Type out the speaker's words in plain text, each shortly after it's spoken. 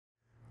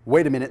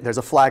Wait a minute, there's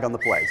a flag on the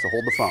play, so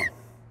hold the phone.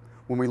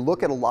 When we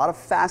look at a lot of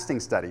fasting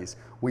studies,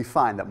 we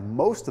find that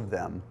most of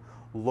them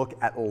look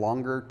at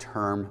longer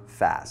term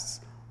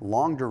fasts.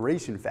 Long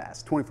duration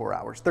fasts, 24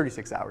 hours,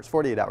 36 hours,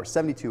 48 hours,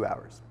 72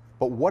 hours.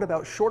 But what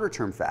about shorter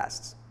term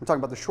fasts? We're talking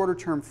about the shorter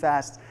term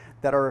fasts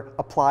that are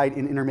applied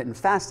in intermittent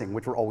fasting,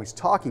 which we're always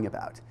talking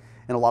about.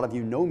 And a lot of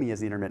you know me as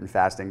the intermittent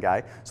fasting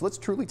guy, so let's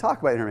truly talk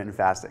about intermittent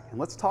fasting. And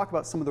let's talk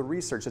about some of the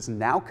research that's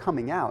now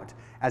coming out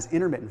as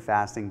intermittent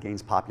fasting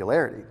gains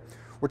popularity.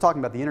 We're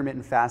talking about the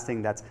intermittent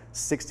fasting that's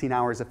 16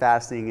 hours of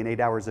fasting and 8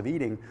 hours of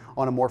eating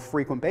on a more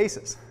frequent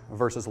basis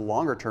versus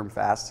longer term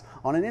fasts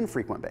on an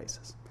infrequent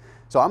basis.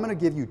 So I'm going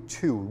to give you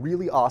two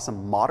really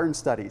awesome modern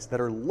studies that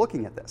are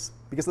looking at this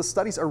because the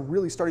studies are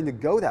really starting to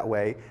go that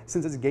way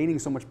since it's gaining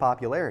so much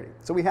popularity.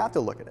 So we have to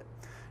look at it.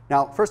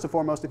 Now, first and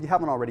foremost, if you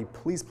haven't already,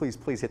 please, please,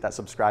 please hit that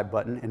subscribe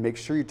button and make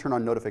sure you turn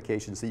on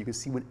notifications so you can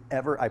see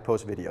whenever I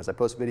post videos. I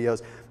post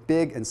videos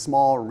big and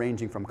small,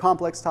 ranging from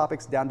complex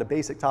topics down to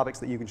basic topics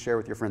that you can share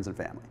with your friends and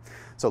family.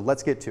 So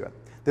let's get to it.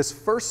 This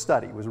first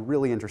study was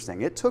really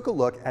interesting. It took a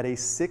look at a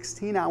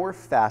 16-hour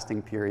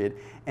fasting period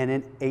and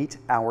an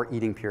 8-hour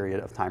eating period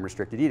of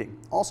time-restricted eating,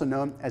 also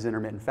known as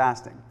intermittent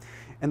fasting.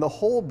 And the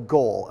whole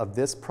goal of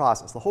this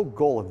process, the whole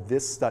goal of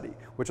this study,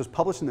 which was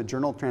published in the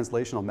Journal of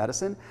Translational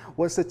Medicine,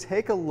 was to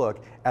take a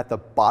look at the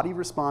body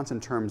response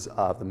in terms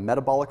of the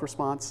metabolic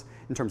response,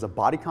 in terms of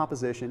body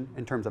composition,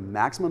 in terms of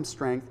maximum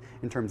strength,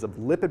 in terms of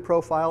lipid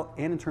profile,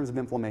 and in terms of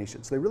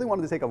inflammation. So they really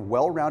wanted to take a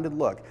well-rounded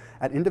look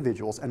at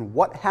individuals and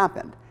what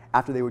happened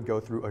after they would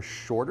go through a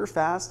shorter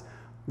fast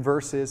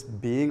versus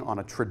being on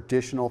a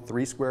traditional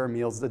 3 square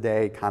meals a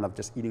day, kind of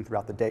just eating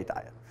throughout the day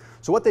diet.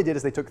 So what they did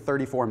is they took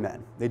 34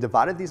 men. They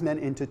divided these men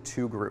into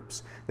two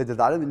groups. They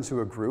divided them into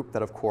a group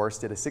that, of course,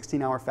 did a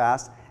 16-hour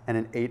fast and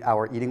an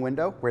 8-hour eating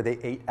window where they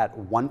ate at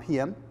 1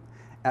 p.m.,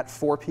 at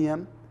 4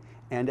 p.m.,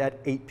 and at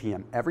 8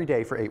 p.m. every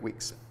day for 8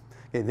 weeks.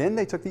 Okay, then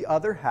they took the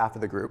other half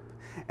of the group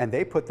and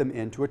they put them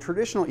into a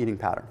traditional eating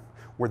pattern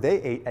where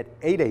they ate at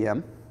 8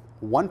 a.m.,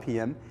 1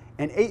 p.m.,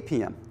 and 8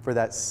 p.m. for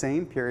that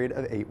same period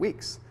of 8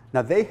 weeks.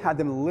 Now they had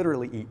them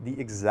literally eat the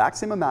exact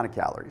same amount of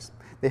calories.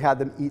 They had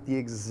them eat the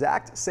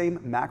exact same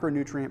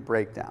macronutrient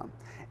breakdown.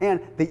 And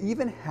they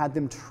even had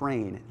them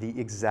train the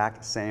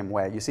exact same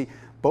way. You see,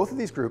 both of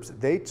these groups,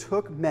 they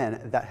took men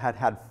that had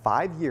had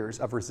 5 years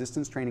of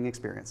resistance training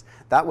experience.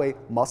 That way,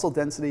 muscle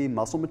density,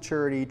 muscle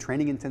maturity,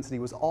 training intensity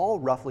was all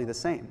roughly the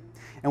same.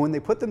 And when they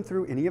put them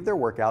through any of their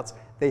workouts,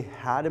 they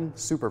had them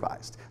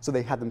supervised. So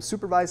they had them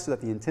supervised so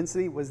that the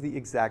intensity was the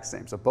exact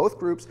same. So both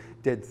groups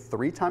did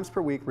 3 times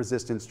per week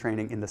resistance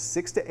training in the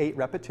 6 to 8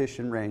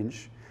 repetition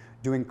range,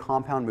 doing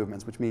compound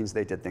movements, which means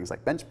they did things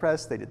like bench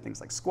press, they did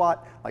things like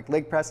squat, like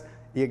leg press,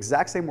 the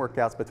exact same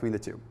workouts between the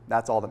two.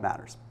 That's all that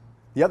matters.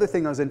 The other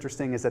thing that was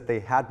interesting is that they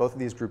had both of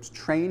these groups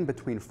train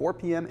between 4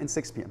 p.m. and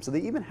 6 p.m. So they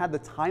even had the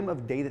time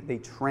of day that they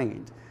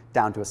trained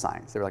down to a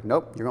science. They were like,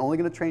 nope, you're only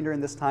going to train during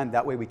this time.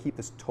 That way we keep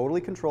this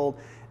totally controlled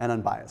and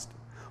unbiased.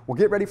 Well,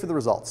 get ready for the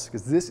results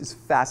because this is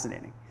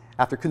fascinating.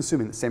 After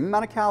consuming the same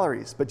amount of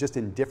calories, but just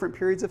in different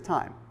periods of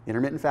time,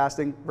 intermittent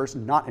fasting versus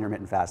not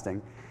intermittent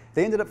fasting,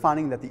 they ended up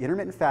finding that the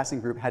intermittent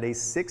fasting group had a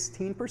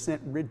 16%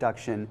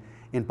 reduction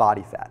in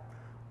body fat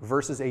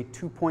versus a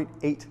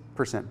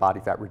 2.8% body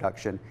fat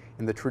reduction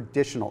in the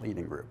traditional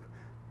eating group.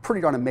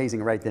 Pretty darn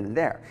amazing right then and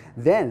there.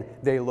 Then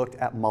they looked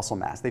at muscle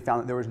mass. They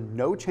found that there was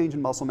no change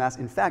in muscle mass.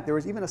 In fact, there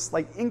was even a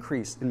slight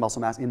increase in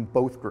muscle mass in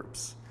both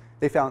groups.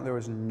 They found there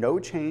was no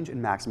change in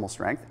maximal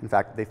strength. In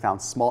fact, they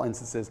found small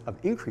instances of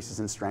increases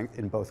in strength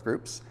in both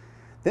groups.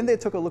 Then they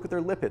took a look at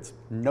their lipids.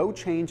 No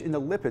change in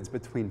the lipids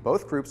between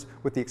both groups,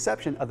 with the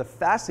exception of the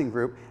fasting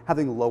group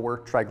having lower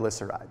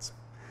triglycerides.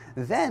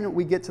 Then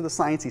we get to the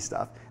sciencey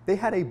stuff. They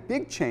had a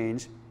big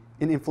change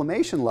in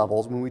inflammation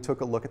levels when we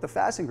took a look at the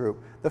fasting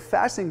group. The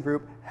fasting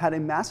group had a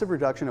massive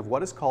reduction of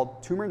what is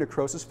called tumor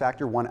necrosis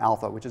factor 1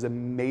 alpha, which is a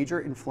major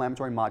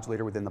inflammatory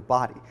modulator within the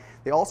body.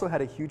 They also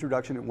had a huge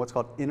reduction in what's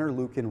called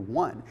interleukin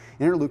 1.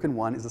 Interleukin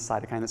 1 is a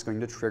cytokine that's going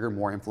to trigger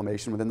more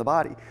inflammation within the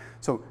body.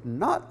 So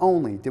not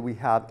only did we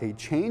have a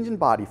change in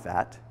body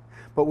fat,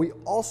 but we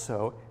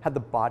also had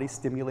the body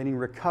stimulating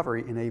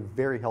recovery in a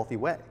very healthy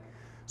way.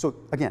 So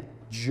again,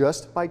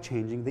 just by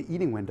changing the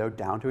eating window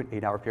down to an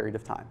 8-hour period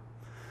of time.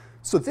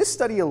 So this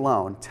study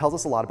alone tells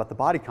us a lot about the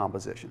body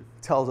composition.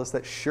 It tells us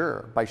that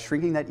sure, by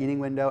shrinking that eating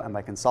window and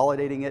by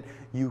consolidating it,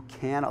 you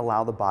can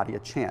allow the body a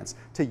chance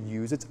to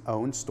use its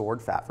own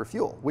stored fat for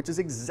fuel, which is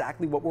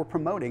exactly what we're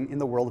promoting in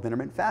the world of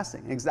intermittent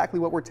fasting, exactly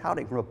what we're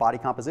touting from a body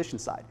composition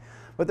side.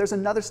 But there's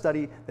another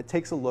study that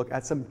takes a look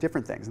at some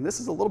different things, and this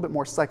is a little bit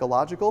more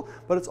psychological,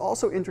 but it's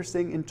also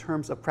interesting in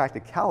terms of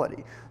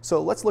practicality.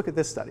 So let's look at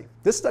this study.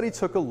 This study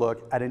took a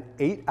look at an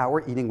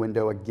 8-hour eating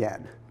window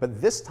again,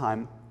 but this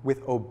time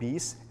with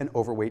obese and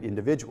overweight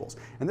individuals.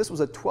 And this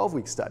was a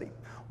 12-week study.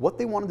 What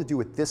they wanted to do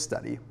with this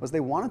study was they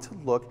wanted to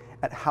look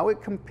at how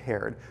it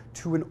compared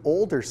to an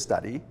older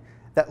study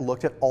that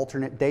looked at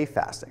alternate day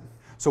fasting.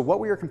 So what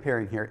we are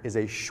comparing here is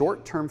a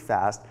short-term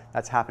fast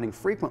that's happening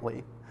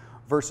frequently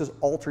versus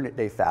alternate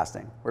day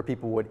fasting, where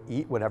people would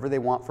eat whatever they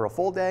want for a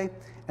full day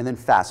and then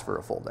fast for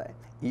a full day.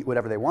 Eat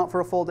whatever they want for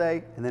a full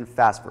day and then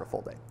fast for a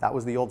full day. That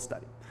was the old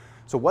study.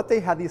 So what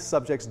they had these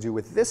subjects do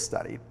with this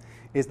study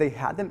is they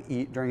had them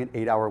eat during an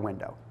 8-hour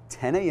window,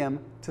 10 a.m.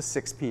 to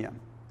 6 p.m.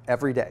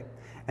 every day.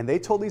 And they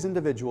told these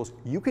individuals,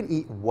 you can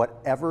eat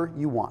whatever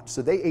you want.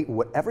 So they ate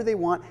whatever they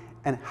want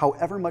and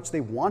however much they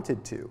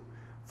wanted to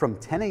from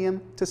 10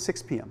 a.m. to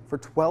 6 p.m. for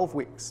 12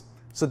 weeks.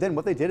 So then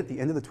what they did at the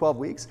end of the 12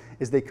 weeks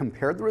is they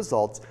compared the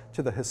results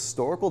to the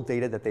historical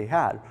data that they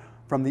had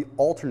from the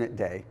alternate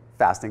day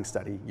fasting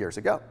study years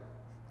ago.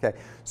 Okay,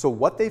 so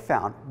what they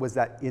found was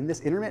that in this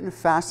intermittent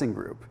fasting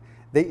group,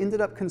 they ended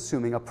up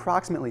consuming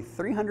approximately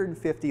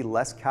 350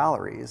 less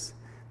calories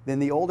than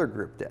the older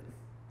group did.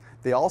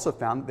 They also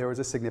found that there was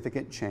a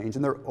significant change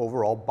in their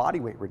overall body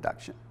weight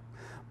reduction.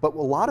 But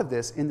a lot of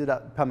this ended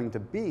up coming to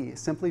be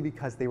simply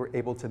because they were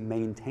able to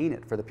maintain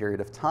it for the period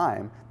of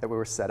time that we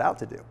were set out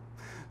to do.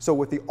 So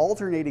with the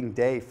alternating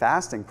day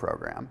fasting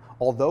program,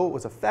 although it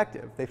was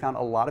effective, they found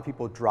a lot of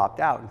people dropped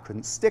out and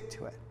couldn't stick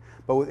to it.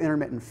 But with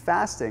intermittent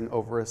fasting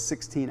over a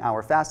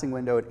 16-hour fasting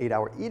window, an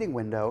 8-hour eating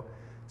window,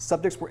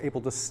 subjects were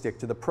able to stick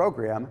to the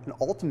program and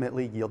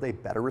ultimately yield a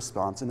better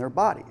response in their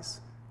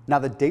bodies. Now,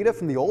 the data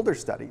from the older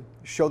study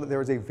show that there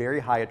was a very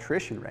high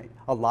attrition rate.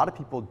 A lot of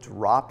people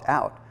dropped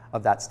out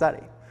of that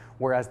study,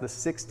 whereas the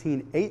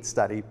 16-8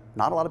 study,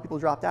 not a lot of people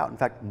dropped out. In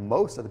fact,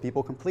 most of the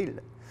people completed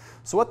it.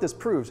 So what this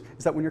proves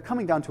is that when you're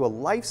coming down to a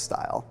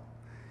lifestyle,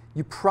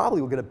 you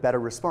probably will get a better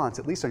response,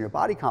 at least on your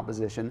body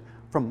composition,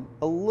 from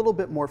a little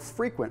bit more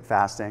frequent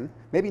fasting,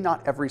 maybe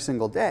not every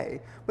single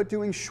day, but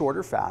doing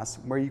shorter fasts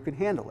where you can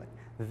handle it.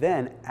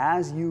 Then,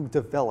 as you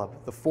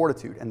develop the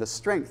fortitude and the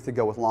strength to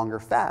go with longer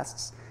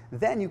fasts,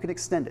 then you can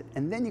extend it,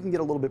 and then you can get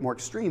a little bit more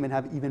extreme and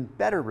have even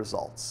better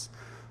results.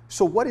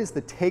 So what is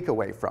the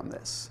takeaway from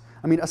this?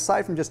 I mean,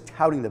 aside from just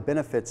touting the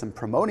benefits and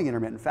promoting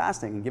intermittent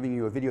fasting and giving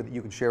you a video that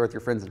you can share with your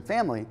friends and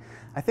family,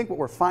 I think what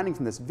we're finding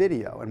from this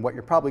video and what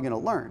you're probably going to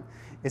learn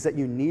is that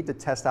you need to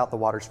test out the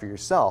waters for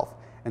yourself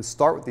and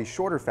start with these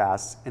shorter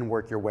fasts and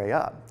work your way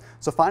up.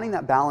 So finding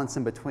that balance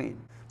in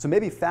between. So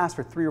maybe fast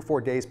for 3 or 4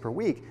 days per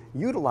week,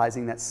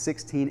 utilizing that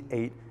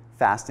 16-8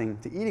 fasting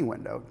to eating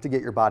window to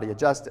get your body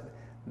adjusted.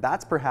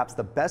 That's perhaps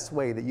the best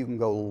way that you can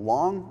go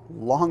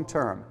long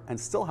term and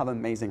still have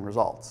amazing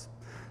results.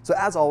 So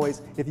as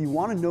always, if you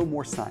want to know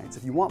more science,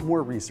 if you want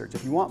more research,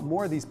 if you want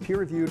more of these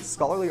peer-reviewed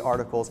scholarly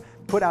articles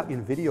put out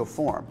in video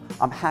form,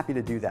 I'm happy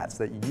to do that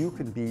so that you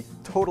can be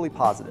totally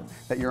positive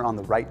that you're on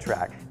the right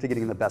track to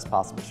getting in the best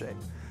possible shape.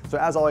 So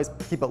as always,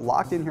 keep it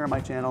locked in here on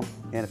my channel,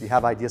 and if you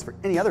have ideas for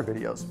any other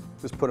videos,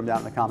 just put them down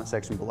in the comment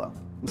section below.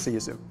 We'll see you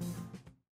soon.